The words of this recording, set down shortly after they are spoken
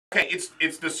Okay,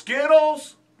 it's the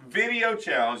Skittles video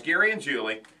challenge, Gary and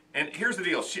Julie. And here's the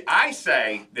deal. I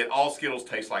say that all Skittles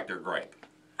taste like they're grape.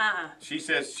 She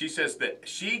says that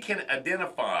she can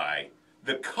identify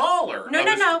the color. No.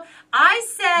 I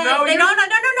said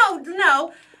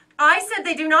no. I said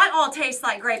they do not all taste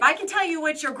like grape. I can tell you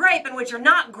which are grape and which are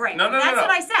not grape. That's what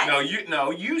I said.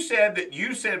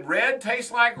 You said red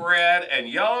tastes like red and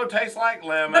yellow tastes like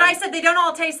lemon. But I said they don't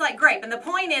all taste like grape, and the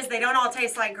point is they don't all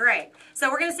taste like grape.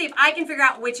 So we're gonna see if I can figure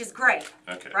out which is grape.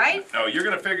 Okay. Right? No, you're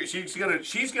gonna figure.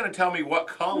 She's gonna tell me what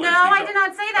colors. No, I did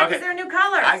not say that because they're new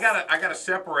colors. I gotta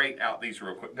separate out these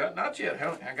real quick. Not yet.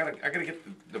 I gotta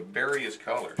get the various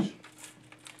colors.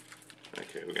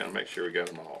 Okay, we gotta make sure we got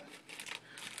them all.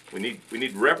 We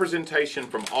need representation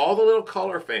from all the little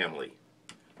color family.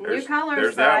 New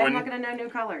colors, so I'm looking at no new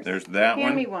colors. There's that one.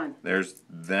 Hand me one. There's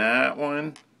that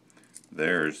one.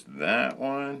 There's that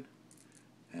one.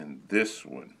 And this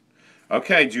one.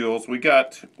 Okay, Jules, we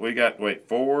got, wait,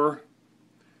 4.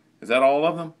 Is that all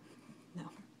of them? No.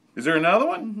 Is there another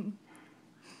one?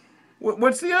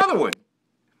 What's the other one?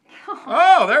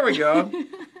 Oh, there we go.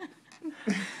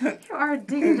 You are a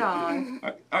ding dong.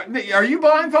 Are you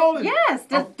blindfolded? Yes.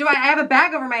 Do I have a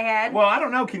bag over my head? Well, I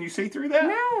don't know. Can you see through that?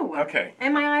 No. Okay.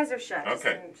 And my eyes are shut.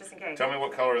 Okay. Just in case. Tell me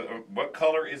what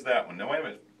color is that one? No, wait a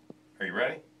minute. Are you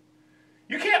ready?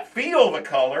 You can't feel the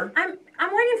color. I'm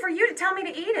waiting for you to tell me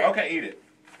to eat it. Okay, eat it.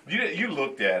 You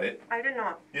looked at it. I did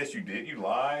not. Yes, you did. You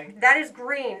lied. That is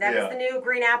green. That is the new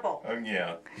green apple. Oh,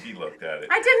 yeah. She looked at it.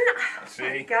 I didn't. See? Oh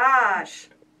my gosh.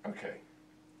 Okay.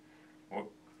 Well,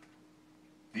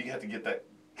 do you have to get that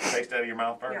taste out of your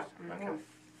mouth first? Yeah. Okay.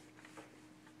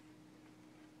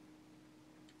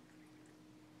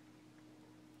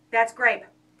 That's grape.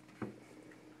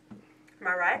 Am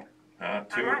I right?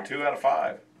 Two right. 2 out of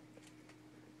 5.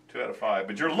 2 out of 5.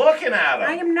 But you're looking at them.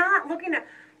 I am not looking at...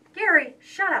 Gary,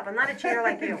 shut up. I'm not a cheater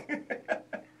like you.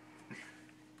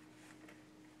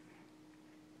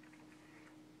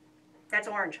 That's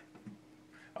orange.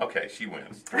 Okay, she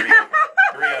wins. 3 out of 5.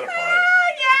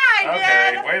 Yeah,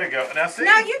 I did. Okay, way to go. Now see.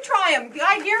 Now you try them.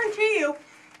 I guarantee you,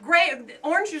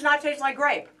 orange does not taste like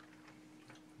grape.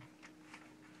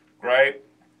 Grape.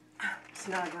 It's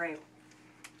not a grape.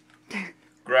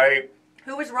 Grape.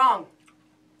 Who was wrong?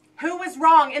 Who was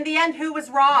wrong? In the end, who was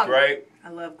wrong? Grape. I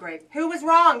love grape. Who was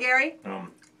wrong, Gary?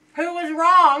 Who was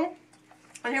wrong?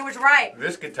 And who was right?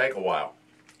 This could take a while.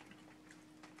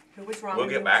 Who was wrong? We'll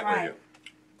get back with you.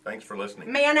 Thanks for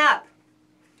listening. Man up.